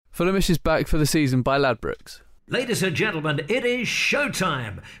Fulhamish is back for the season by Ladbrokes. Ladies and gentlemen, it is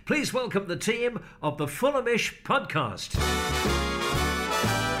showtime. Please welcome the team of the Fulhamish podcast.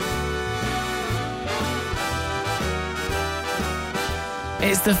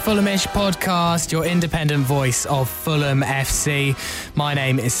 It's the Fulhamish podcast, your independent voice of Fulham FC. My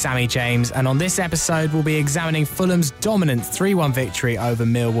name is Sammy James, and on this episode, we'll be examining Fulham's dominant 3-1 victory over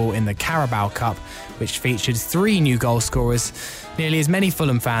Millwall in the Carabao Cup, which featured 3 new goal scorers, nearly as many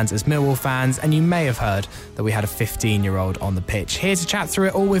Fulham fans as Millwall fans, and you may have heard that we had a 15-year-old on the pitch. Here to chat through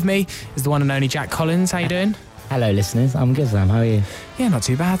it all with me is the one and only Jack Collins. How you doing? Hello, listeners. I'm good, Sam. How are you? Yeah, not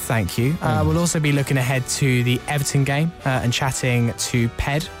too bad, thank you. We'll also be looking ahead to the Everton game and chatting to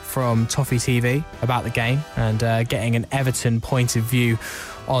Ped from Toffee TV about the game and getting an Everton point of view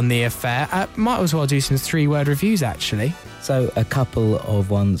on the affair. Might as well do some 3-word reviews, actually. So, a couple of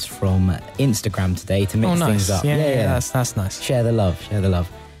ones from Instagram today to mix things up. Yeah, that's nice. Share the love.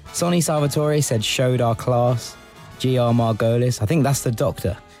 Sonny Salvatore said, showed our class. GR Margolis, I think that's the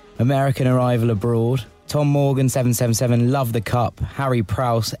doctor. American arrival abroad. Tom Morgan 777, love the cup. Harry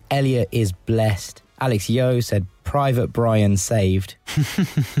Prowse, Elliot is blessed. Alex Yo said, Private Brian saved.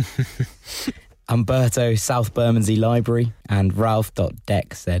 Umberto, South Bermondsey Library. And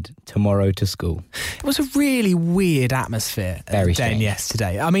Ralph.deck said, tomorrow to school. It was a really weird atmosphere at the Den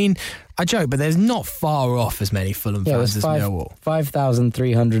yesterday. I mean, I joke, but there's not far off as many Fulham fans as Millwall.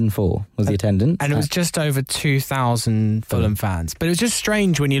 5,304 was the attendance. And it was just over 2,000 Fulham fans. But it was just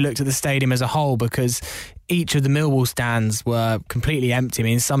strange when you looked at the stadium as a whole, because each of the Millwall stands were completely empty. I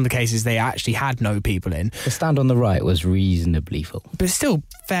mean, in some of the cases, they actually had no people in. The stand on the right was reasonably full. But still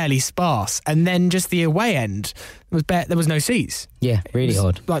fairly sparse. And then just the away end, there was no seats. Yeah, really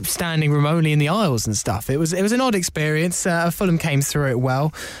odd. Like standing remotely in the aisles and stuff. It was an odd experience. Fulham came through it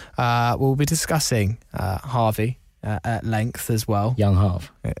well. We'll be discussing Harvey at length as well. Young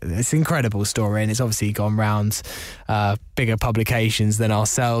Harv. It's an incredible story, and it's obviously gone round bigger publications than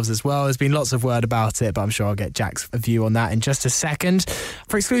ourselves as well. There's been lots of word about it, but I'm sure I'll get Jack's view on that in just a second.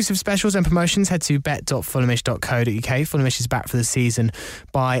 For exclusive specials and promotions, head to bet.fulhamish.co.uk. Fulhamish is back for the season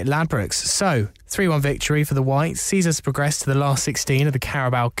by Ladbrokes. So, 3-1 victory for the Whites sees us progress to the last 16 of the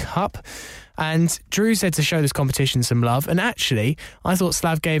Carabao Cup. And Drew said to show this competition some love. And actually, I thought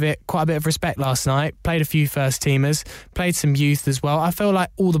Slav gave it quite a bit of respect last night. Played a few first-teamers, played some youth as well. I feel like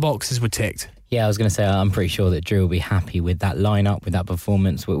all the boxes were ticked. Yeah, I was going to say, I'm pretty sure that Drew will be happy with that lineup, with that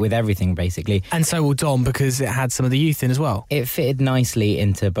performance, with everything, basically. And so will Dom, because it had some of the youth in as well. It fitted nicely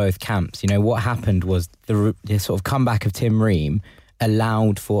into both camps. You know, what happened was the sort of comeback of Tim Ream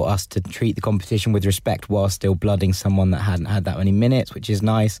allowed for us to treat the competition with respect while still blooding someone that hadn't had that many minutes, which is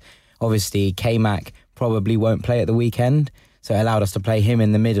nice. Obviously, K-Mac probably won't play at the weekend, so it allowed us to play him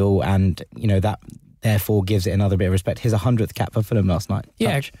in the middle, and, you know, that therefore gives it another bit of respect. His 100th cap for Fulham last night.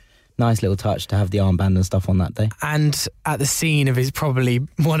 Yeah. Touch. Nice little touch to have the armband and stuff on that day. And at the scene of probably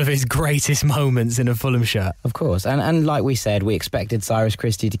one of his greatest moments in a Fulham shirt. Of course. And like we said, we expected Cyrus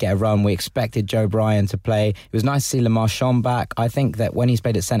Christie to get a run. We expected Joe Bryan to play. It was nice to see Lamar Sean back. I think that when he's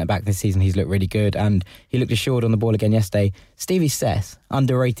played at centre-back this season, he's looked really good. And he looked assured on the ball again yesterday. Stevie Seth,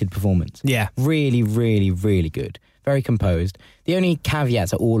 underrated performance. Yeah. Really, really, really good. Very composed. The only caveat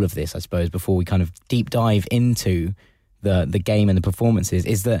to all of this, I suppose, before we kind of deep dive into the game and the performances,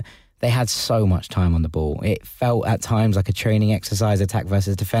 is that they had so much time on the ball. It felt at times like a training exercise, attack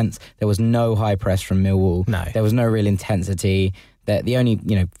versus defence. There was no high press from Millwall. No. There was no real intensity. The only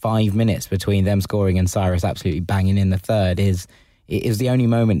 5 minutes between them scoring and Cyrus absolutely banging in the third is the only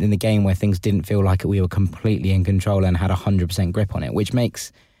moment in the game where things didn't feel like we were completely in control and had 100% grip on it, which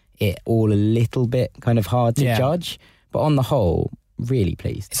makes it all a little bit kind of hard to judge. But on the whole, really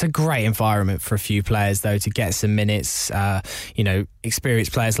pleased. It's a great environment for a few players, though, to get some minutes.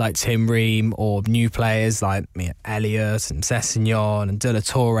 Experienced players like Tim Ream, or new players like Elliot and Sessegnon and De La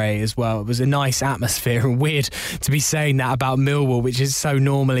Torre as well. It was a nice atmosphere, and weird to be saying that about Millwall, which is so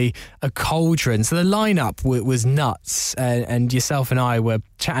normally a cauldron. So the lineup was nuts, and yourself and I were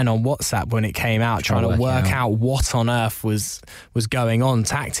chatting on WhatsApp when it came out, trying to work out what on earth was going on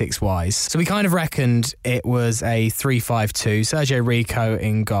tactics-wise. So we kind of reckoned it was a 3-5-2. Sergio Rico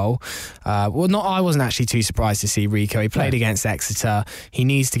in goal. I wasn't actually too surprised to see Rico. He played against Exeter. He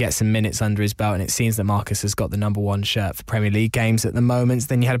needs to get some minutes under his belt, and it seems that Marcus has got the number 1 shirt for Premier League games at the moment.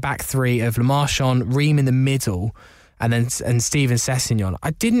 Then you had a back three of Lamar Sean, Ream in the middle, and Steven Sessegnon.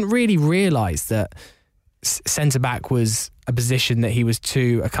 I didn't really realise that centre-back was a position that he was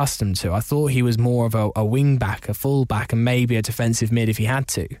too accustomed to. I thought he was more of a wing-back, a full-back, and maybe a defensive mid if he had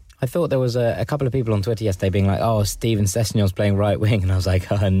to. I thought there was a couple of people on Twitter yesterday being like, oh, Steven Sessegnon's playing right wing. And I was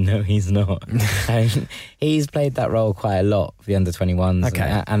like, oh, no, he's not. And he's played that role quite a lot for the under-21s.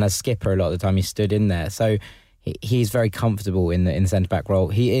 Okay. And as skipper, a lot of the time he stood in there. So he's very comfortable in the centre-back role.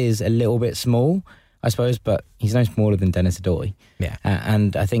 He is a little bit small, I suppose, but he's no smaller than Dennis Odoi. Yeah.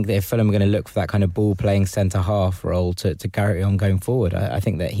 And I think that if Fulham are going to look for that kind of ball-playing centre-half role to carry on going forward, I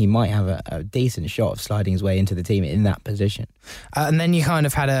think that he might have a decent shot of sliding his way into the team in that position. And then you kind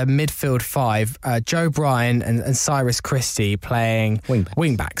of had a midfield five, Joe Bryan and Cyrus Christie playing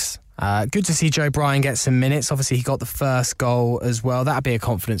wing-backs. Good to see Joe Bryan get some minutes. Obviously, he got the first goal as well. That'd be a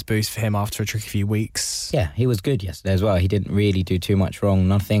confidence boost for him after a tricky few weeks. Yeah, he was good yesterday as well. He didn't really do too much wrong.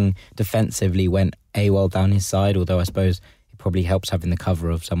 Nothing defensively went AWOL down his side, although I suppose it probably helps having the cover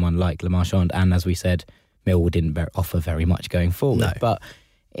of someone like Le Marchand. And as we said, Millwall didn't offer very much going forward. No. But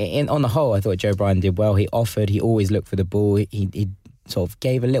on the whole, I thought Joe Bryan did well. He offered, he always looked for the ball. He sort of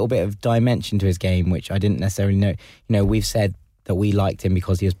gave a little bit of dimension to his game, which I didn't necessarily know. You know, we've said that we liked him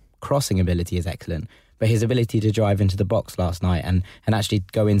because his crossing ability is excellent, but his ability to drive into the box last night and actually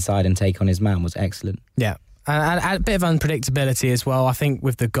go inside and take on his man was excellent. Yeah. And a bit of unpredictability as well. I think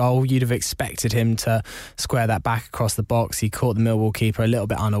with the goal, you'd have expected him to square that back across the box. He caught the Millwall keeper a little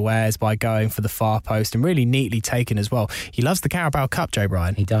bit unawares by going for the far post and really neatly taken as well. He loves the Carabao Cup, Joe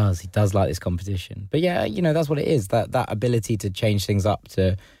Bryan. He does like this competition. But yeah, you know, that's what it is. That ability to change things up,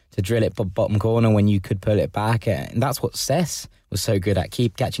 to drill it bottom corner when you could pull it back. And that's what Cess was so good at,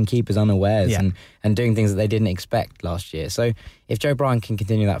 catching keepers unawares and doing things that they didn't expect last year. So if Joe Bryan can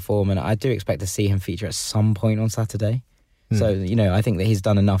continue that form, and I do expect to see him feature at some point on Saturday. So, you know, I think that he's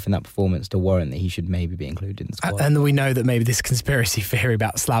done enough in that performance to warrant that he should maybe be included in the squad. And we know that maybe this conspiracy theory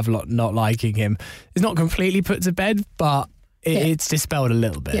about Slav not liking him is not completely put to bed, but it's dispelled a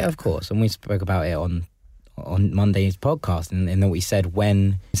little bit. Yeah, of course. And we spoke about it on Monday's podcast, and that we said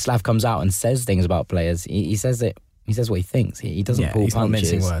when Slav comes out and says things about players, he says it. He says what he thinks. He doesn't pull he's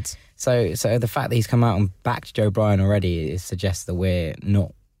punches. Not mincing words. So the fact that he's come out and backed Joe Bryan already suggests that we're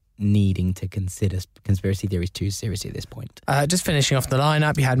not needing to consider conspiracy theories too seriously at this point. Just finishing off the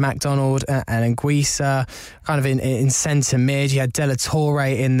lineup, you had MacDonald and Anguissa kind of in centre mid. You had De La Torre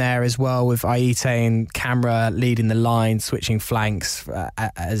in there as well, with Aite and Camara leading the line, switching flanks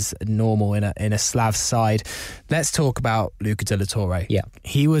as normal in a Slav side. Let's talk about Luca De La Torre. Yeah,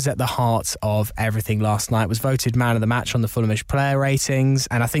 he was at the heart of everything last night. Was voted man of the match on the Fulhamish player ratings,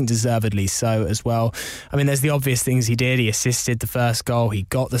 and I think deservedly so as well. I mean, there's the obvious things he did. He assisted the first goal. He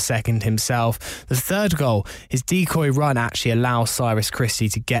got the second himself. The third goal, his decoy run actually allows Cyrus Christie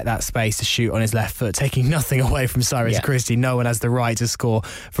to get that space to shoot on his left foot, taking nothing away from Cyrus Christie. No one has the right to score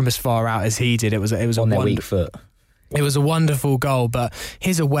from as far out as he did. It was on their weak foot. It was a wonderful goal, but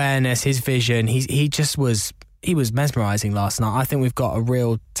his awareness, his vision, he was mesmerising last night. I think we've got a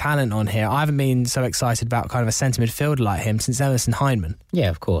real talent on here. I haven't been so excited about kind of a centre midfielder like him since Emerson Hyndman. Yeah,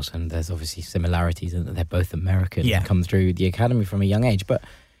 of course, and there's obviously similarities in that they're both American and come through the academy from a young age. But,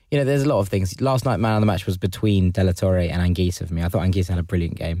 you know, there's a lot of things. Last night, man of the match was between De La Torre and Anguissa for me. I thought Anguissa had a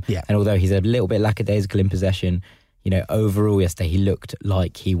brilliant game. Yeah. And although he's a little bit lackadaisical in possession, you know, overall yesterday he looked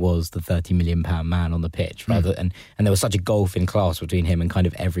like he was the £30 million man on the pitch. And there was such a gulf in class between him and kind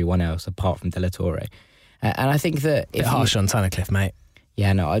of everyone else apart from De La Torre. And I think that... Bit harsh on Tunnicliffe, mate.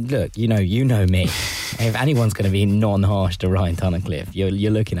 Yeah, no, look, you know me. If anyone's going to be non-harsh to Ryan Tunnicliffe,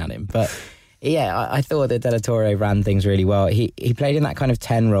 you're looking at him. But yeah, I thought that De La Torre ran things really well. He played in that kind of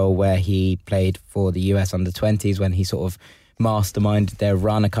 10 role where he played for the US under-20s when he sort of masterminded their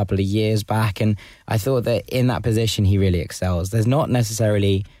run a couple of years back. And I thought that in that position he really excels. There's not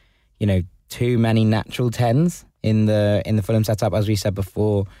necessarily, you know, too many natural 10s in the Fulham setup. As we said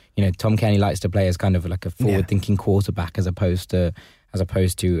before, you know, Tom Kenny likes to play as kind of like a forward-thinking quarterback as opposed to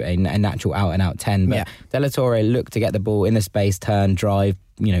a natural out-and-out 10. But De La Torre looked to get the ball in the space, turn, drive,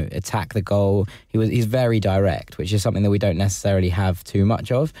 you know, attack the goal. He's very direct, which is something that we don't necessarily have too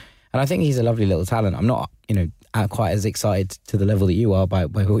much of. And I think he's a lovely little talent. I'm not, you know, quite as excited to the level that you are by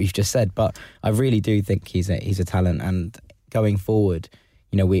what you've just said, but I really do think he's a talent. And going forward,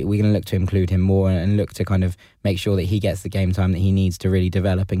 you know, we're going to look to include him more and look to kind of make sure that he gets the game time that he needs to really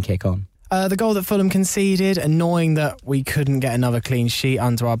develop and kick on. The goal that Fulham conceded, annoying that we couldn't get another clean sheet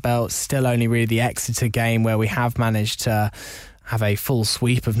under our belt. Still only really the Exeter game where we have managed to have a full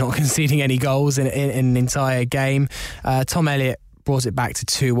sweep of not conceding any goals in an entire game. Tom Elliott brought it back to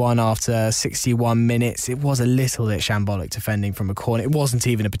 2-1 after 61 minutes. It was a little bit shambolic defending from a corner. It wasn't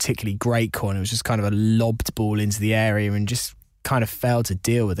even a particularly great corner. It was just kind of a lobbed ball into the area and just kind of failed to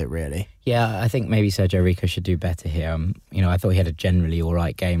deal with it, really. Yeah, I think maybe Sergio Rico should do better here. You know, I thought he had a generally all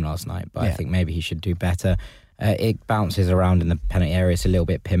right game last night, but I think maybe he should do better. It bounces around in the penalty area. It's a little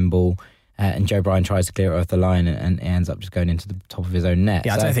bit pinball. And Joe Bryan tries to clear it off the line and it ends up just going into the top of his own net.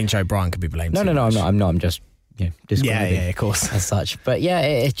 Yeah, I don't think Joe Bryan could be blamed. No, I'm not. I'm just discrediting of course. as such. But yeah,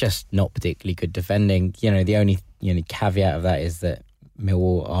 it's just not particularly good defending. The only caveat of that is that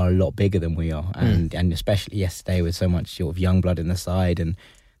Millwall are a lot bigger than we are, and especially yesterday with so much sort of young blood in the side, and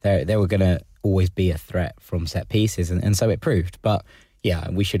they were going to always be a threat from set pieces, and so it proved. But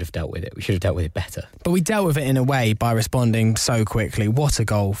yeah, we should have dealt with it. We should have dealt with it better. But we dealt with it in a way by responding so quickly. What a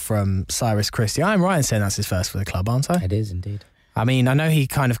goal from Cyrus Christie. I'm right in saying that's his first for the club, aren't I? It is indeed. I mean, I know he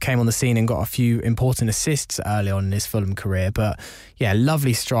kind of came on the scene and got a few important assists early on in his Fulham career, but yeah,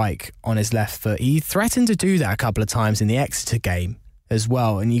 lovely strike on his left foot. He threatened to do that a couple of times in the Exeter game as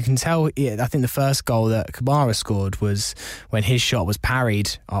well, and you can tell, I think the first goal that Kamara scored was when his shot was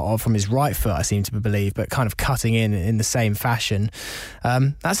parried from his right foot, I seem to believe, but kind of cutting in the same fashion.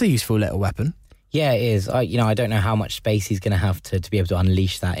 That's a useful little weapon. Yeah, it is. I don't know how much space he's going to have to be able to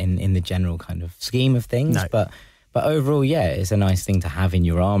unleash that in the general kind of scheme of things, but overall, yeah, it's a nice thing to have in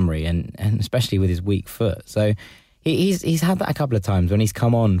your armoury, and especially with his weak foot. So he's had that a couple of times when he's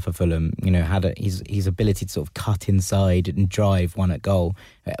come on for Fulham. Had his ability to sort of cut inside and drive one at goal.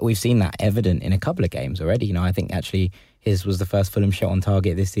 We've seen that evident in a couple of games already. I think actually his was the first Fulham shot on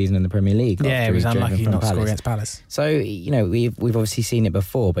target this season in the Premier League. Yeah, it was unlucky not to score against Palace. So we've obviously seen it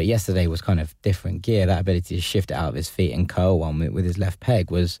before, but yesterday was kind of different gear. That ability to shift it out of his feet and curl one with his left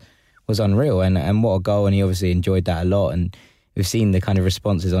peg was unreal, and what a goal. And he obviously enjoyed that a lot, and we've seen the kind of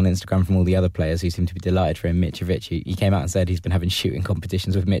responses on Instagram from all the other players who seem to be delighted for him. Mitrovic, he came out and said he's been having shooting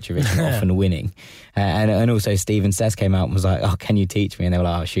competitions with Mitrovic and often winning, and also Steven Sess came out and was like, can you teach me? And they were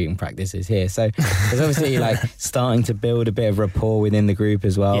like, shooting practice is here. So there's obviously starting to build a bit of rapport within the group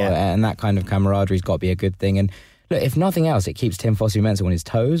as well, and that kind of camaraderie's got to be a good thing. And look, if nothing else, it keeps Tim Fosu-Mensah on his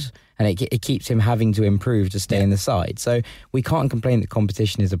toes, and it keeps him having to improve to stay in the side. So we can't complain that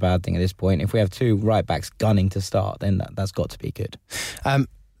competition is a bad thing at this point. If we have two right-backs gunning to start, then that's got to be good.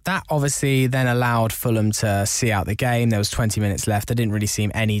 That obviously then allowed Fulham to see out the game. There was 20 minutes left. There didn't really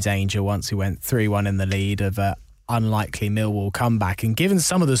seem any danger once we went 3-1 in the lead of an unlikely Millwall comeback. And given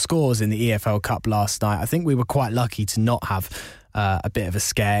some of the scores in the EFL Cup last night, I think we were quite lucky to not have a bit of a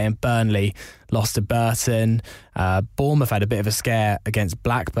scare. And Burnley lost to Burton. Bournemouth had a bit of a scare against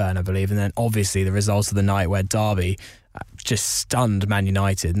Blackburn, I believe. And then obviously the results of the night where Derby just stunned Man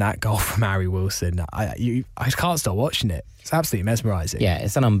United, and that goal from Harry Wilson, I can't stop watching it. It's absolutely mesmerising. Yeah,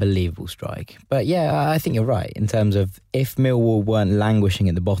 it's an unbelievable strike. But yeah, I think you're right in terms of if Millwall weren't languishing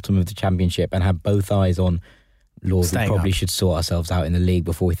at the bottom of the Championship and had both eyes on, Lord, we probably should sort ourselves out in the league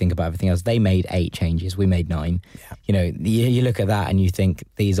before we think about everything else. They made 8 changes. We made 9. Yeah. You look at that and you think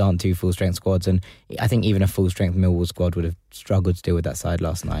these aren't 2 full-strength squads, and I think even a full-strength Millwall squad would have struggled to deal with that side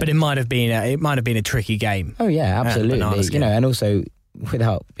last night. But it might have been a tricky game. Oh yeah, absolutely. And also,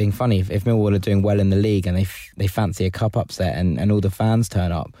 without being funny, if Millwall are doing well in the league and they fancy a cup upset and all the fans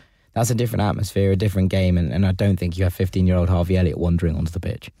turn up, that's a different atmosphere, a different game, and I don't think you have 15-year-old Harvey Elliott wandering onto the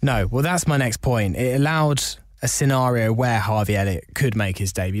pitch. No, well, that's my next point. It allowed a scenario where Harvey Elliott could make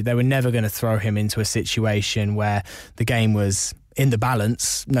his debut. They were never going to throw him into a situation where the game was in the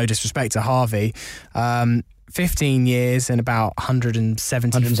balance, no disrespect to Harvey. 15 years and about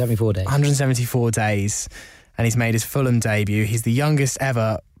 174 days. 174 days, and he's made his Fulham debut. He's the youngest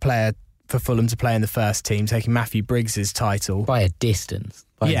ever player for Fulham to play in the first team, taking Matthew Briggs's title. By a good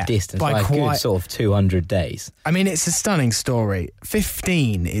sort of 200 days. I mean, it's a stunning story.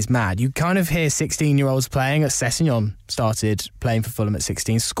 15 is mad. You kind of hear 16-year-olds playing. Sessegnon started playing for Fulham at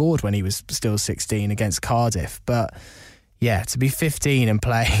 16, scored when he was still 16 against Cardiff. But yeah, to be 15 and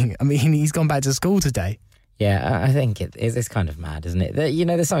playing, I mean, he's gone back to school today. Yeah, I think it's kind of mad, isn't it?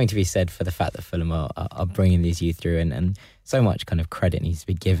 There's something to be said for the fact that Fulham are bringing these youth through, and so much kind of credit needs to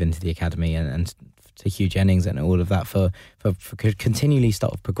be given to the academy and to Hugh Jennings and all of that for continually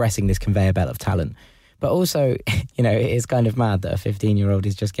sort of progressing this conveyor belt of talent. But also, it is kind of mad that a 15-year-old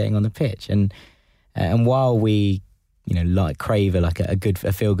is just getting on the pitch. And while we, crave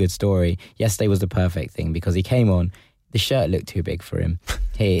a feel-good story, yesterday was the perfect thing because he came on. The shirt looked too big for him.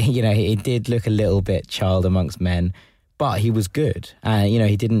 He did look a little bit child amongst men, but he was good.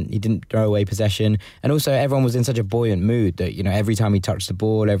 He didn't throw away possession, and also everyone was in such a buoyant mood that every time he touched the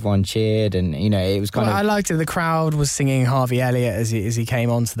ball, everyone cheered, and it was kind of. I liked it. The crowd was singing Harvey Elliott as he came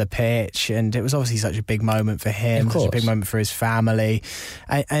onto the pitch, and it was obviously such a big moment for him, such a big moment for his family,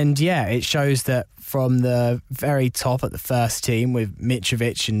 and it shows that from the very top at the first team with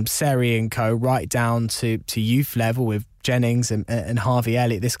Mitrovic and Seri and co, right down to youth level with Jennings and Harvey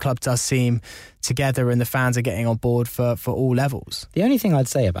Elliott, this club does seem together and the fans are getting on board for all levels. The only thing I'd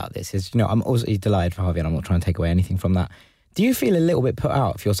say about this is, I'm also delighted for Harvey and I'm not trying to take away anything from that. Do you feel a little bit put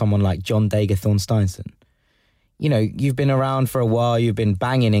out if you're someone like John Dagathorne-Steinson? You've been around for a while, you've been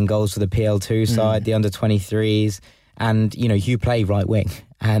banging in goals for the PL2 side, the under-23s, and, you play right wing.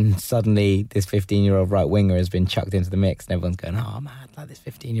 And suddenly this 15-year-old right winger has been chucked into the mix and everyone's going, oh man, like this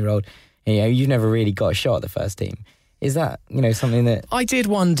 15-year-old, you've never really got a shot at the first team. Is that, something that... I did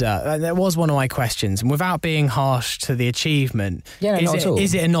wonder. That was one of my questions. And without being harsh to the achievement,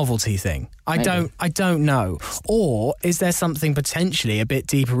 is it a novelty thing? I don't know. Or is there something potentially a bit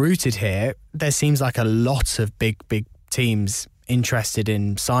deeper rooted here? There seems like a lot of big teams interested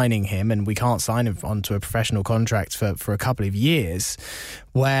in signing him, and we can't sign him onto a professional contract for a couple of years,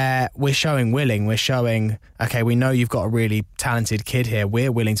 where we're showing, okay, we know you've got a really talented kid here,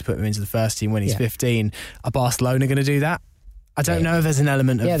 we're willing to put him into the first team when he's 15. Are Barcelona going to do that? I don't know if there's an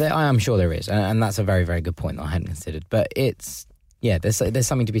element of... Yeah, I am sure there is, and that's a very, very good point that I hadn't considered. But it's... Yeah, there's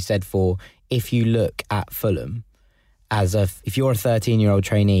something to be said for, if you look at Fulham, if you're a 13-year-old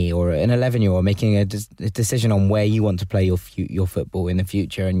trainee or an 11-year-old making a decision on where you want to play your football in the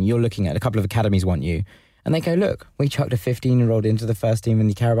future, and you're looking at a couple of academies want you, and they go, look, we chucked a 15-year-old into the first team in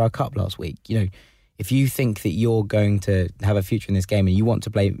the Carabao Cup last week. If you think that you're going to have a future in this game and you want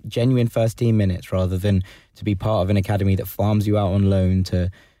to play genuine first team minutes rather than to be part of an academy that farms you out on loan,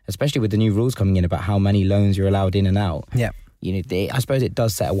 especially with the new rules coming in about how many loans you're allowed in and out. Yeah. I suppose it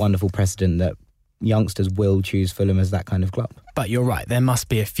does set a wonderful precedent that youngsters will choose Fulham as that kind of club. But you're right, there must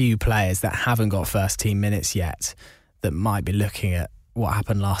be a few players that haven't got first team minutes yet that might be looking at what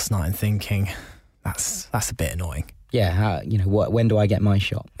happened last night and thinking, that's a bit annoying. Yeah, when do I get my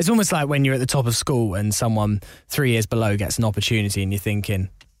shot? It's almost like when you're at the top of school and someone 3 years below gets an opportunity and you're thinking,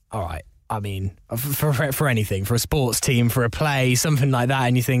 all right, I mean, for anything, for a sports team, for a play, something like that,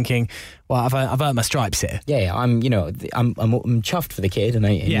 and you're thinking, well, I've earned my stripes here. Yeah, I'm chuffed for the kid, and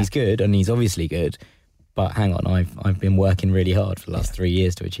he's good, and he's obviously good. But hang on, I've been working really hard for the last 3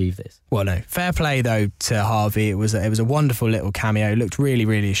 years to achieve this. Well, no, fair play though to Harvey. It was a wonderful little cameo. Looked really,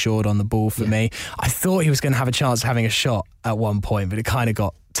 really assured on the ball for me. I thought he was going to have a chance of having a shot at one point, but it kind of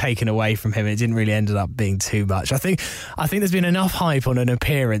got taken away from him. It didn't really end up being too much. I think there's been enough hype on an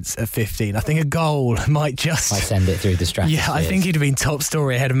appearance at 15. I think a goal might send it through the stratosphere. Yeah, I think he'd have been top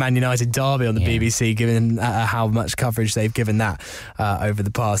story ahead of Man United Derby on the BBC, given how much coverage they've given that over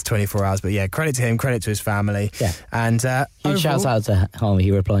the past 24 hours. But yeah, credit to him, credit to his family. Yeah. And huge shouts out to Harvey.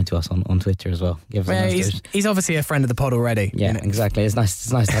 He replied to us on Twitter as well. He's obviously a friend of the pod already. Yeah, exactly. It's nice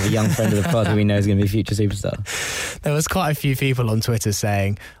to have a young friend of the pod who we know is going to be a future superstar. There was quite a few people on Twitter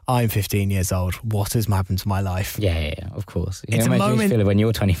saying, I'm 15 years old. What has happened to my life? Yeah, of course. It's a moment. You feel it when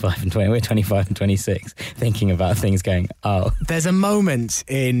you're 25 and 20. We're 25 and 26, thinking about things going, oh. There's a moment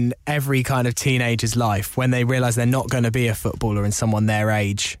in every kind of teenager's life when they realise they're not going to be a footballer and someone their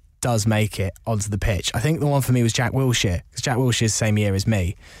age does make it onto the pitch. I think the one for me was Jack Wilshere, because Jack Wilshere's the same year as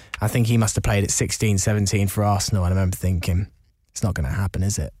me. I think he must have played at 16, 17 for Arsenal, and I remember thinking, it's not going to happen,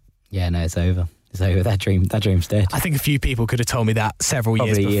 is it? Yeah, no, it's over. It's over. That dream's dead. I think a few people could have told me that several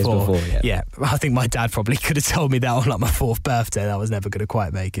years before. Yeah, I think my dad probably could have told me that on like my 4th birthday. That I was never going to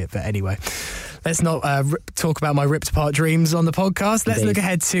quite make it. But anyway, let's not talk about my ripped apart dreams on the podcast. Let's look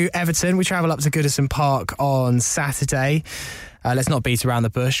ahead to Everton. We travel up to Goodison Park on Saturday. Let's not beat around the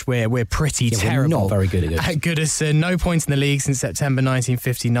bush. We're pretty terrible. We're not very good at Goodison. No points in the league since September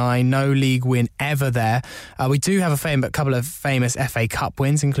 1959. No league win ever there. We do have a couple of famous FA Cup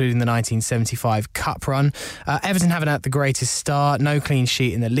wins, including the 1975 Cup run. Everton haven't had the greatest start. No clean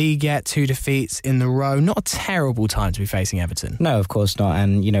sheet in the league yet. 2 defeats in the row. Not a terrible time to be facing Everton. No, of course not.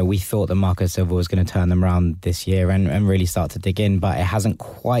 And, we thought that Marco Silva was going to turn them around this year and really start to dig in, but it hasn't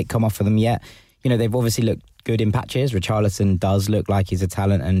quite come off for them yet. They've obviously looked good in patches. Richarlison does look like he's a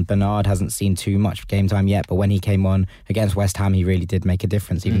talent, and Bernard hasn't seen too much game time yet, but when he came on against West Ham, he really did make a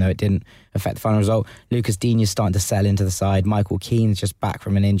difference, even though it didn't affect the final result. Lucas Digne's starting to sell into the side. Michael Keane's just back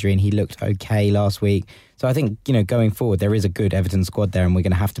from an injury, and he looked okay last week. So I think, going forward, there is a good Everton squad there, and we're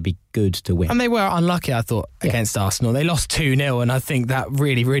going to have to be good to win. And they were unlucky, I thought, against Arsenal. They lost 2-0, and I think that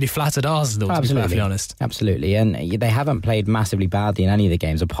really, really flattered Arsenal, to be perfectly honest. Absolutely, and they haven't played massively badly in any of the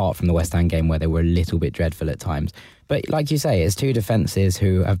games, apart from the West Ham game, where they were a little bit dreadful at times. But like you say, it's 2 defences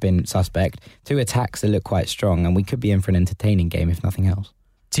who have been suspect, 2 attacks that look quite strong, and we could be in for an entertaining game, if nothing else.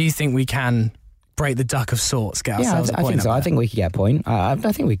 Do you think we can break the duck of sorts, get ourselves a point. I think so. I think we could get a point. I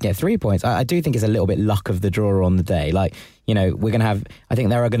think we could get 3 points. I do think it's a little bit luck of the draw on the day. Like, you know, we're going to have, I think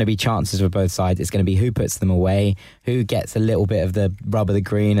there are going to be chances for both sides. It's going to be who puts them away, who gets a little bit of the rub of the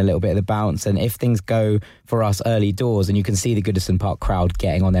green, a little bit of the bounce. And if things go for us early doors, and you can see the Goodison Park crowd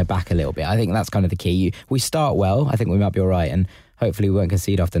getting on their back a little bit, I think that's kind of the key. We start well, I think we might be all right. And hopefully we won't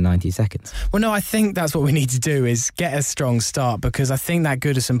concede after 90 seconds. Well, no, I think that's what we need to do is get a strong start, because I think that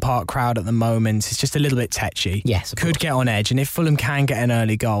Goodison Park crowd at the moment is just a little bit tetchy. Yes, could get on edge. And if Fulham can get an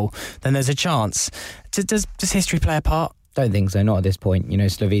early goal, then there's a chance. Does history play a part? Don't think so, not at this point. You know,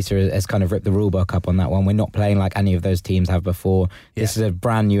 Slavisa has kind of ripped the rule book up on that one. We're not playing like any of those teams have before. Yeah. This is a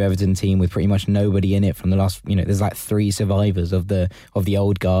brand new Everton team with pretty much nobody in it from the last, you know, there's like 3 survivors of the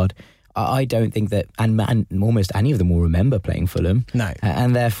old guard. I don't think that, and almost any of them will remember playing Fulham. No.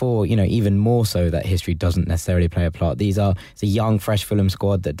 And therefore, you know, even more so that history doesn't necessarily play a part. It's a young, fresh Fulham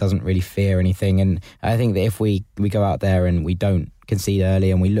squad that doesn't really fear anything. And I think that if we go out there and we don't concede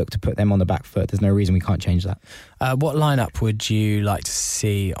early and we look to put them on the back foot, there's no reason we can't change that. What lineup would you like to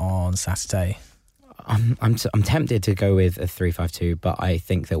see on Saturday? I'm tempted to go with a 3-5-2, but I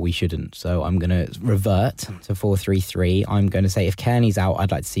think that we shouldn't. So I'm going to revert to 4-3-3. I'm going to say if Kearney's out,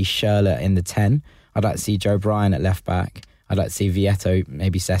 I'd like to see Schürrle in the 10. I'd like to see Joe Bryan at left back. I'd like to see Vietto,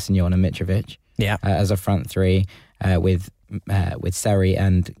 maybe Sessegnon and Mitrovic as a front three with Seri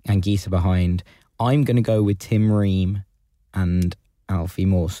and Gisa behind. I'm going to go with Tim Ream and Alfie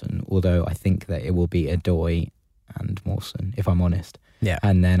Mawson, although I think that it will be Odoi and Mawson, if I'm honest. Yeah.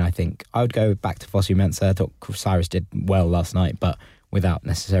 And then I think I would go back to Fosu Mensah. I thought Cyrus did well last night, but without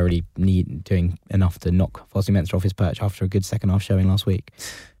necessarily doing enough to knock Fosu Mensah off his perch after a good second half showing last week.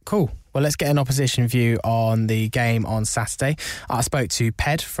 Cool. Well, let's get an opposition view on the game on Saturday. I spoke to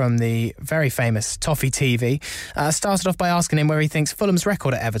Ped from the very famous Toffee TV. Started off by asking him whether he thinks Fulham's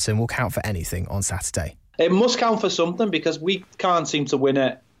record at Everton will count for anything on Saturday. It must count for something, because we can't seem to win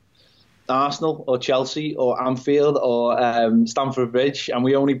it Arsenal or Chelsea or Anfield or Stamford Bridge, and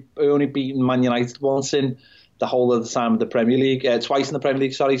we only beaten Man United once in the whole of the time of the Premier League, twice in the Premier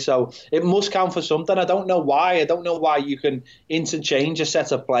League, sorry. So it must count for something. I don't know why. I don't know why you can interchange a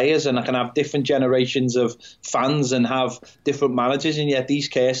set of players and I can have different generations of fans and have different managers, and yet these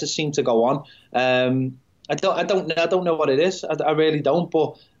cases seem to go on. I don't know what it is. I really don't.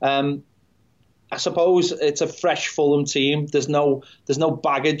 But I suppose it's a fresh Fulham team. There's no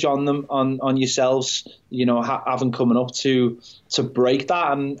baggage on them, on yourselves, you know, having coming up to break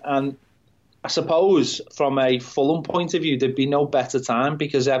that. And I suppose from a Fulham point of view, there'd be no better time,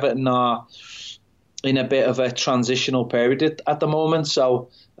 because Everton are in a bit of a transitional period at the moment. So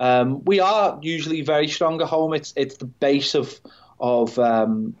we are usually very strong at home. It's the base of our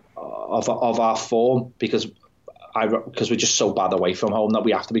form, because we're just so bad away from home that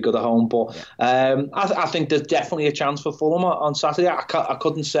we have to be good at home. But I think there's definitely a chance for Fulham on Saturday. I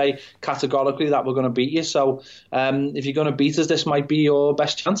couldn't say categorically that we're going to beat you. So if you're going to beat us, this might be your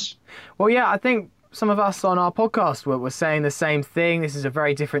best chance. Well, yeah, I think some of us on our podcast were saying the same thing. This is a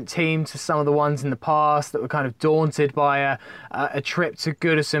very different team to some of the ones in the past that were kind of daunted by a trip to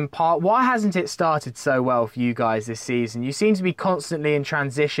Goodison Park. Why hasn't it started so well for you guys this season? You seem to be constantly in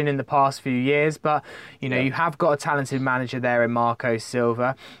transition in the past few years, but you know you have got a talented manager there in Marco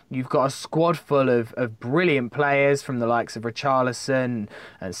Silva. You've got a squad full of brilliant players from the likes of Richarlison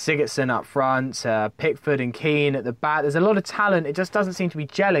and Sigurdsson up front, Pickford and Keane at the back. There's a lot of talent. It just doesn't seem to be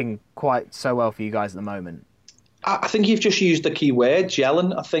gelling quite so well for you guys at the moment. I think you've just used the key word,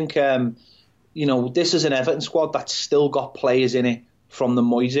 gelling. I think, this is an Everton squad that's still got players in it from the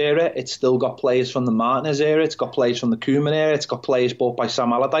Moyes era. It's still got players from the Martinez era. It's got players from the Koeman era. It's got players bought by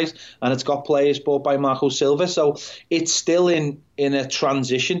Sam Allardyce, and it's got players bought by Marco Silva. So it's still in a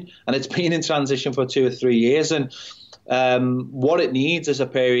transition, and it's been in transition for 2 or 3 years. And what it needs is a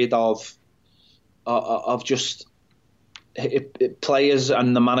period of just players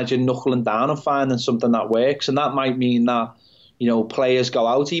and the manager knuckling down and finding something that works. And that might mean that, players go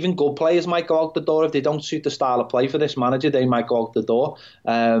out. Even good players might go out the door if they don't suit the style of play for this manager. They might go out the door.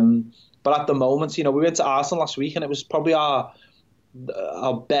 But at the moment, we went to Arsenal last week, and it was probably our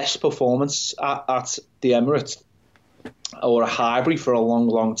best performance at the Emirates, or a Highbury, for a long,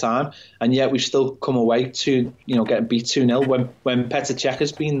 long time, and yet we've still come away to getting beat 2-0 when Petr Cech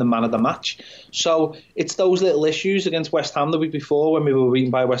has been the man of the match. So it's those little issues against West Ham the week before when we were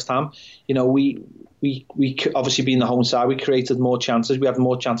beaten by West Ham. We obviously being the home side, we created more chances. We had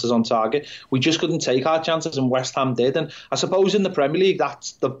more chances on target. We just couldn't take our chances, and West Ham did. And I suppose in the Premier League,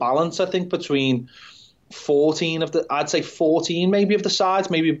 that's the balance, I think, between 14 maybe of the sides,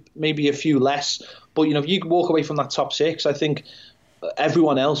 maybe a few less. But if you walk away from that top 6, I think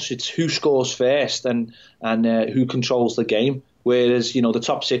everyone else, it's who scores first and who controls the game. Whereas, the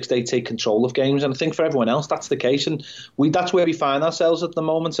top six, they take control of games. And I think for everyone else, that's the case. And that's where we find ourselves at the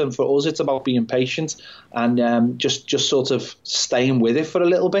moment. And for us, it's about being patient and just sort of staying with it for a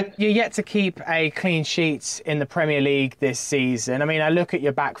little bit. You're yet to keep a clean sheet in the Premier League this season. I mean, I look at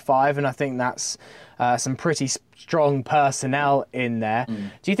your back five and I think that's some pretty strong personnel in there.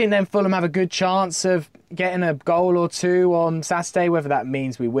 Do you think then Fulham have a good chance of getting a goal or two on Saturday? Whether that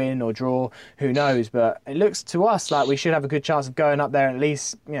means we win or draw, who knows? But it looks to us like we should have a good chance of going up there and at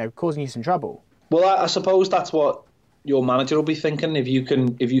least, causing you some trouble. Well, I suppose that's what your manager will be thinking. If you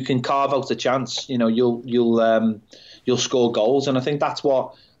can carve out a chance, you'll score goals, and I think that's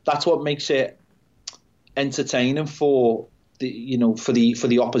what makes it entertaining for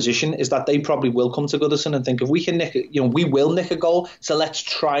the opposition, is that they probably will come to Goodison and think, if we can nick we will nick a goal, so let's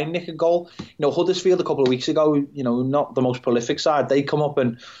try and nick a goal. Huddersfield a couple of weeks ago, not the most prolific side, they come up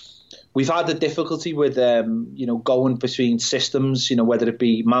and we've had the difficulty with going between systems, whether it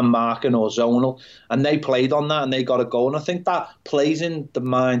be man marking or zonal, and they played on that and they got a goal. And I think that plays in the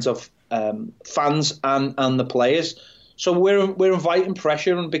minds of fans and the players. So we're inviting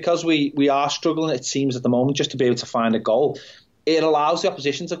pressure, and because we are struggling, it seems at the moment, just to be able to find a goal, it allows the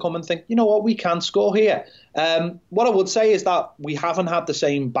opposition to come and think, you know what, we can score here. What I would say is that we haven't had the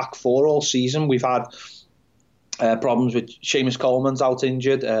same back four all season. We've had problems with Seamus Coleman's out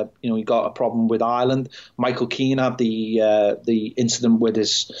injured. He got a problem with Ireland. Michael Keane had the incident with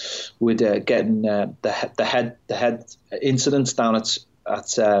getting the head incidents down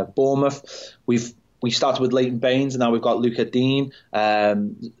at Bournemouth. We started with Leighton Baines, and now we've got Luca Dean.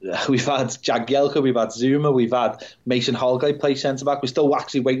 We've had Jagielka, we've had Zuma, we've had Mason Holgate play centre-back. We're still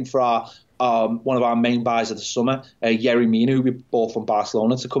actually waiting for our one of our main buys of the summer, Yerry Mina, who we bought from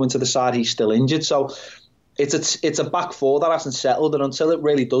Barcelona, to come into the side. He's still injured. So it's a back four that hasn't settled, and until it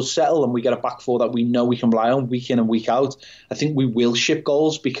really does settle and we get a back four that we know we can rely on week in and week out, I think we will ship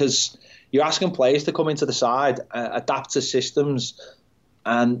goals, because you're asking players to come into the side, adapt to systems,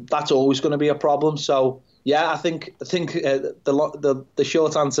 and that's always going to be a problem. So yeah, I think the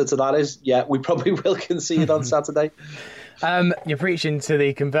short answer to that is, yeah, we probably will concede on Saturday. You're preaching to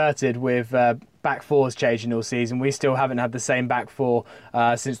the converted with back fours changing all season. We still haven't had the same back four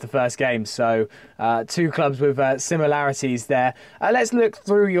since the first game. So two clubs with similarities there. Let's look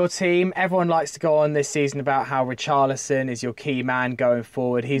through your team. Everyone likes to go on this season about how Richarlison is your key man going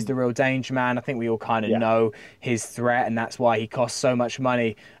forward. He's the real danger man. I think we all kind of know his threat, and that's why he costs so much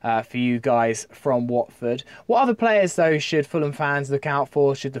money for you guys from Watford. What other players, though, should Fulham fans look out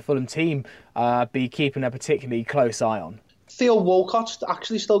for? Should the Fulham team be keeping a particularly close eye on? Theo Walcott's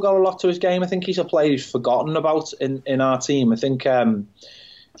actually still got a lot to his game. I think he's a player who's forgotten about in our team. I think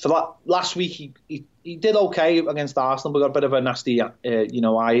for that last week he did okay against Arsenal, but got a bit of a nasty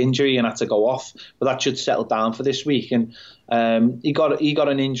eye injury and had to go off. But that should settle down for this week. And he got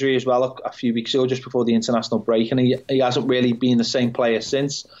an injury as well a few weeks ago, just before the international break, and he hasn't really been the same player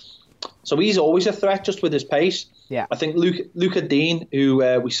since. So he's always a threat just with his pace. Yeah, I think Luca Dean, who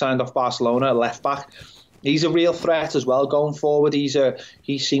we signed off Barcelona, left back, he's a real threat as well going forward.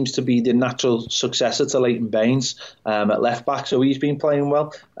 He seems to be the natural successor to Leighton Baines at left back, so he's been playing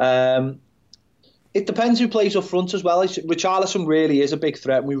well. It depends who plays up front as well. Richarlison really is a big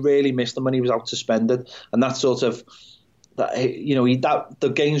threat, and we really missed him when he was out suspended. And that's sort of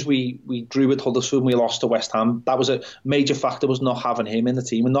the games we drew with Huddersfield and we lost to West Ham, that was a major factor, was not having him in the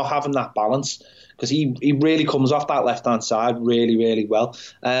team and not having that balance, because he really comes off that left hand side really, really well.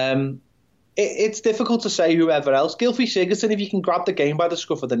 It's difficult to say whoever else. Gylfi Sigurdsson, if you can grab the game by the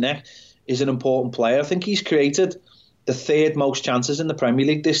scruff of the neck, is an important player. I think he's created the third most chances in the Premier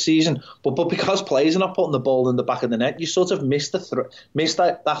League this season. But because players are not putting the ball in the back of the net, you sort of miss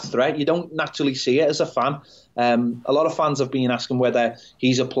that threat. You don't naturally see it as a fan. A lot of fans have been asking whether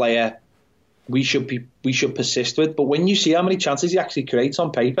he's a player we should persist with. But when you see how many chances he actually creates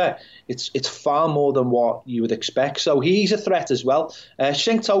on paper, it's far more than what you would expect. So he's a threat as well.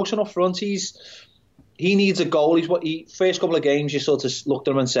 Cenk Tosun up front, he needs a goal. First couple of games you sort of looked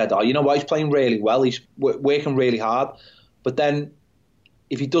at him and said, oh, you know what, he's playing really well, he's working really hard. But then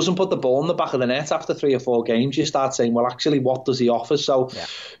if he doesn't put the ball in the back of the net after 3 or 4 games, you start saying, well, actually, what does he offer? So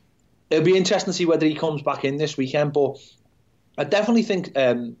it'll be interesting to see whether he comes back in this weekend. But I definitely think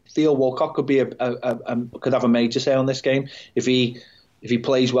Theo Walcott could be could have a major say on this game if he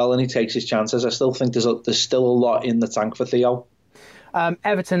plays well and he takes his chances. I still think there's still a lot in the tank for Theo.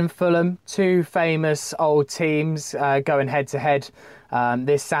 Everton and Fulham, two famous old teams going head to head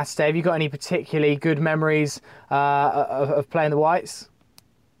this Saturday. Have you got any particularly good memories of playing the Whites?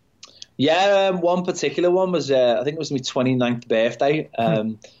 Yeah, one particular one was, I think it was my 29th birthday,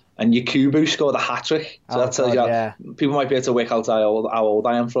 and Yakubu scored a hat-trick. So that tells you, people might be able to work out how old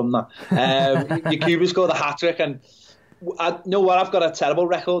I am from that. Yakubu scored a hat-trick, and I know what, I've got a terrible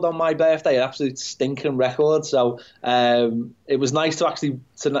record on my birthday, an absolute stinking record. So it was nice to see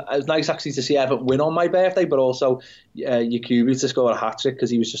Everton win on my birthday, but also Yakubu to score a hat trick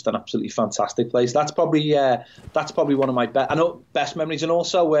because he was just an absolutely fantastic player. So that's probably one of my best memories. And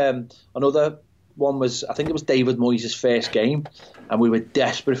also another one was, I think it was David Moyes' first game, and we were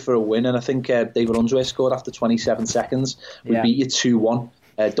desperate for a win. And I think David Unsworth scored after 27 seconds. We beat you 2-1.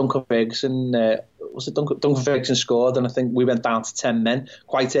 Duncan Ferguson scored, and I think we went down to 10 men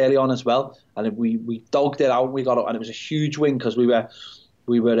quite early on as well, and we dogged it out and we got it, and it was a huge win because we were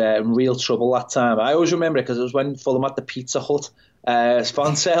in real trouble that time. I always remember it because it was when Fulham had the Pizza Hut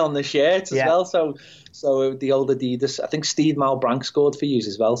sponsor on the shirts as well, so the old Adidas, I think Steve Malbranck scored for you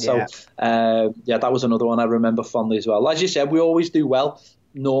as well, so that was another one I remember fondly as well. As you said, we always do well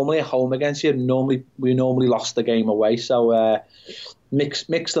normally at home against you, we normally lost the game away, so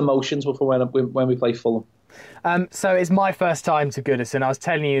mixed emotions for when we play Fulham. So it's my first time to Goodison. I was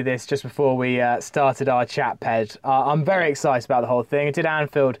telling you this just before we started our chat, Ped. I'm very excited about the whole thing. I did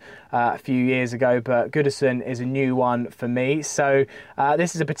Anfield a few years ago, but Goodison is a new one for me. So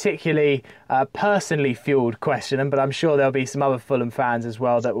this is a particularly personally fueled question, but I'm sure there'll be some other Fulham fans as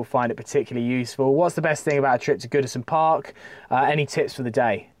well that will find it particularly useful. What's the best thing about a trip to Goodison Park? Any tips for the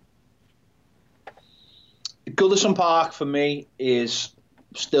day? Goodison Park for me is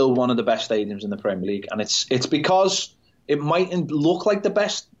still one of the best stadiums in the Premier League, and it's because it mightn't look like the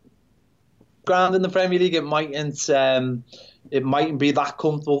best ground in the Premier League. It mightn't be that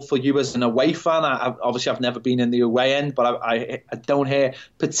comfortable for you as an away fan. I've never been in the away end, but I don't hear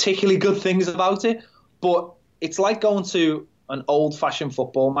particularly good things about it. But it's like going to an old-fashioned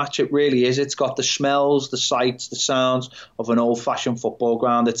football match. It really is. It's got the smells, the sights, the sounds of an old-fashioned football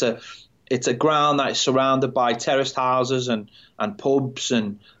ground. It's a ground that is surrounded by terraced houses and pubs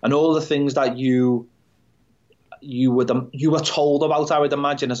and all the things that you were told about. I would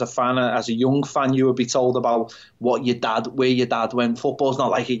imagine as a young fan, you would be told about where your dad went. Football's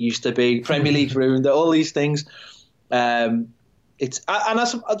not like it used to be. Premier League's ruined. All these things. To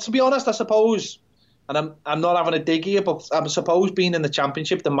be honest, I suppose, and I'm not having a dig here, but I suppose being in the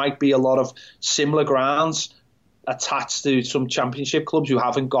Championship, there might be a lot of similar grounds attached to some Championship clubs who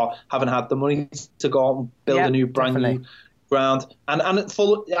haven't had the money to go out and build a new brand new ground. And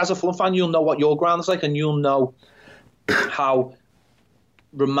as a Fulham fan, you'll know what your ground is like, and you'll know how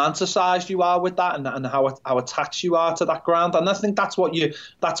romanticised you are with that, and how attached you are to that ground. And I think that's what you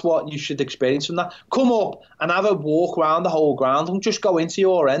should experience from that. Come up and have a walk around the whole ground, and just go into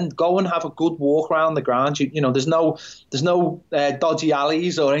your end. Go and have a good walk around the ground. There's no dodgy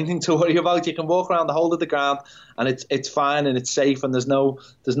alleys or anything to worry about. You can walk around the whole of the ground, and it's fine and it's safe, and there's no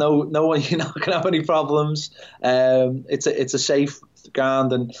one, you're not going to have any problems. It's a safe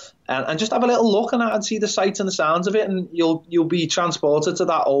ground, and just have a little look and see the sights and the sounds of it, and you'll be transported to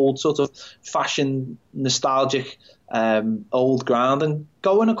that old sort of fashion nostalgic old ground. And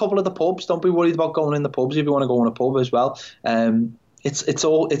go in a couple of the pubs. Don't be worried about going in the pubs if you want to go in a pub as well. It's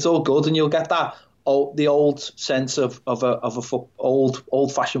all good, and you'll get that the old sense of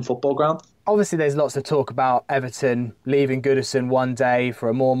old fashioned football ground. Obviously, there's lots of talk about Everton leaving Goodison one day for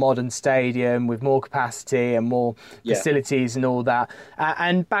a more modern stadium with more capacity and more facilities and all that.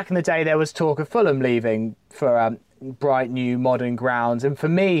 And back in the day, there was talk of Fulham leaving for bright, new, modern grounds. And for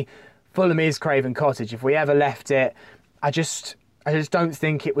me, Fulham is Craven Cottage. If we ever left it, I just don't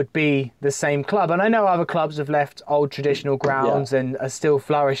think it would be the same club. And I know other clubs have left old traditional grounds and are still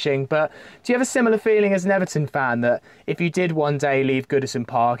flourishing, but do you have a similar feeling as an Everton fan that if you did one day leave Goodison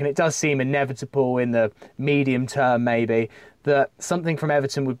Park, and it does seem inevitable in the medium term maybe, that something from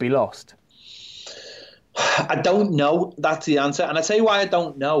Everton would be lost? I don't know. That's the answer. And I tell you why I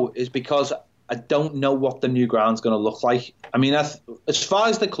don't know is because I don't know what the new ground's going to look like. I mean, as far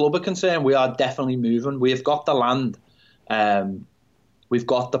as the club are concerned, we are definitely moving. We have got the land. We've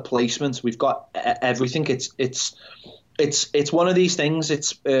got the placements. We've got everything. It's one of these things.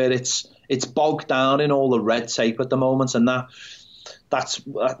 It's bogged down in all the red tape at the moment, and that's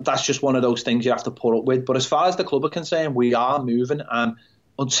just one of those things you have to put up with. But as far as the club are concerned, we are moving, and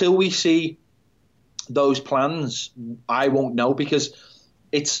until we see those plans, I won't know, because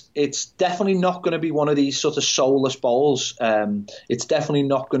it's definitely not going to be one of these sort of soulless bowls. It's definitely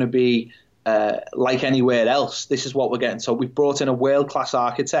not going to be like anywhere else, this is what we're getting. So we've brought in a world-class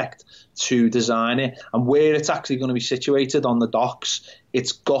architect to design it, and where it's actually going to be situated on the docks,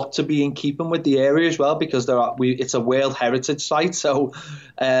 it's got to be in keeping with the area as well, because it's a World Heritage Site, so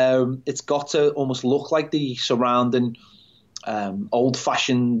it's got to almost look like the surrounding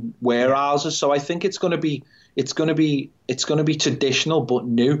old-fashioned warehouses. So I think it's going to be traditional but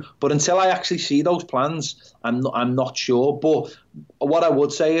new. But until I actually see those plans, I'm not sure. But what I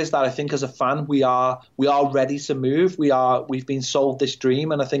would say is that I think as a fan, we are ready to move. We've been sold this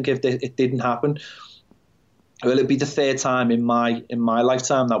dream, and I think if it didn't happen, will it be the third time in my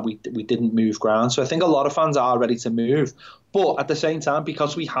lifetime that we didn't move ground? So I think a lot of fans are ready to move. But at the same time,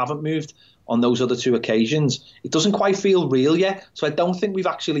 because we haven't moved on those other two occasions, it doesn't quite feel real yet. So I don't think we've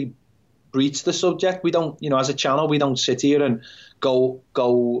actually breached the subject. We don't, as a channel, we don't sit here and go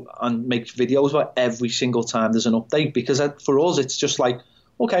and make videos about every single time there's an update, because for us it's just like,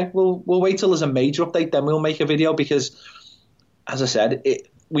 okay, we'll wait till there's a major update, then we'll make a video, because as I said,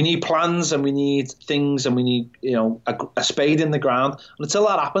 we need plans and we need things and we need a spade in the ground, and until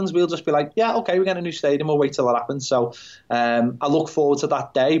that happens we'll just be like, yeah, okay, we're getting a new stadium, we'll wait till that happens. So I look forward to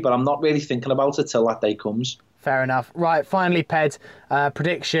that day, but I'm not really thinking about it till that day comes. Fair enough. Right, finally, Ped,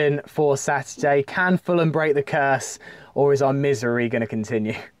 prediction for Saturday. Can Fulham break the curse, or is our misery going to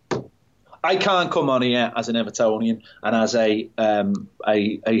continue? I can't come on here as an Evertonian and as a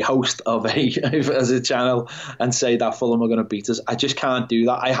host of as a channel and say that Fulham are going to beat us. I just can't do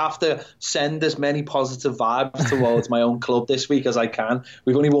that. I have to send as many positive vibes towards my own club this week as I can.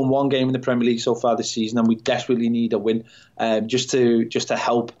 We've only won one game in the Premier League so far this season, and we desperately need a win just to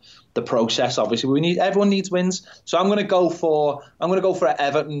help the process. Obviously, everyone needs wins. So I'm going to go for an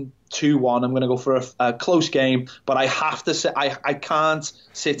Everton 2-1. I'm going to go for a close game, but I have to say I can't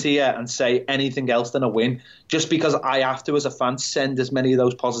sit here and say anything else than a win, just because I have to, as a fan, send as many of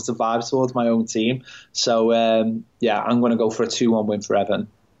those positive vibes towards my own team. So I'm going to go for a 2-1 win for Everton.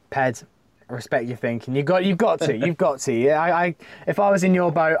 Ped, I respect your thinking. You've got to. Yeah, if I was in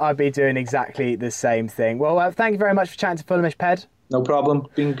your boat, I'd be doing exactly the same thing. Well, thank you very much for chatting to Fulhamish, Ped. No problem.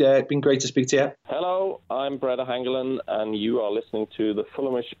 Been great to speak to you. Hello, I'm Breda Hangeland, and you are listening to the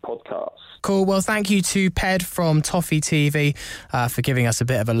Fulhamish podcast. Cool. Well, thank you to Ped from Toffee TV for giving us a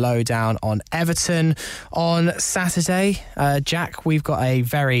bit of a lowdown on Everton on Saturday. Jack, we've got a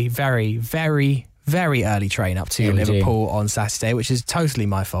very, very, very, very early train up to Liverpool on Saturday, which is totally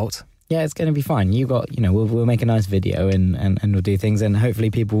my fault. Yeah, it's going to be fine. We'll make a nice video and we'll do things, and hopefully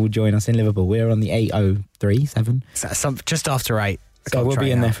people will join us in Liverpool. We're on the 8:03, just after 8. So we'll be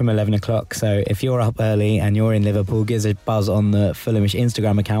in there from 11 o'clock. So if you're up early and you're in Liverpool, give us a buzz on the Fulhamish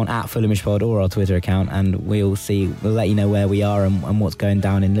Instagram account, @FulhamishPod, or our Twitter account, and we'll let you know where we are and what's going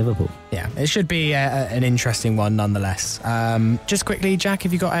down in Liverpool. Yeah, it should be an interesting one nonetheless. Just quickly, Jack,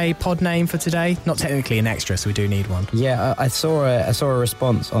 have you got a pod name for today? Not technically an extra, so we do need one. Yeah, I saw a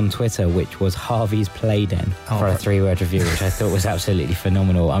response on Twitter, which was Harvey's Playden for a 3-word review, which I thought was absolutely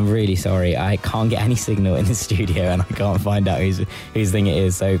phenomenal. I'm really sorry. I can't get any signal in the studio and I can't find out whose thing it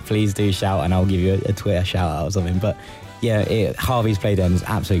is. So please do shout and I'll give you a Twitter shout out or something. But yeah, Harvey's Playden is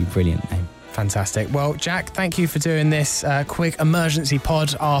absolutely brilliant name. Fantastic. Well, Jack, thank you for doing this quick emergency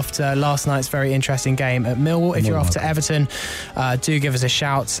pod after last night's very interesting game at Millwall. If you're off to Everton, do give us a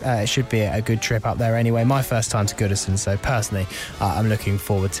shout. It should be a good trip up there anyway. My first time to Goodison, so personally, I'm looking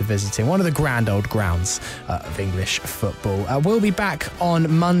forward to visiting one of the grand old grounds of English football. We'll be back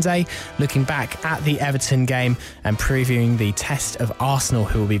on Monday, looking back at the Everton game and previewing the test of Arsenal,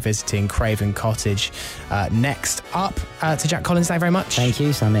 who will be visiting Craven Cottage. Next up, to Jack Collins, thank you very much. Thank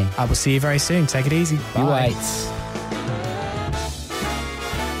you, Sammy. I will see you very soon. Take it easy. Bye. You wait.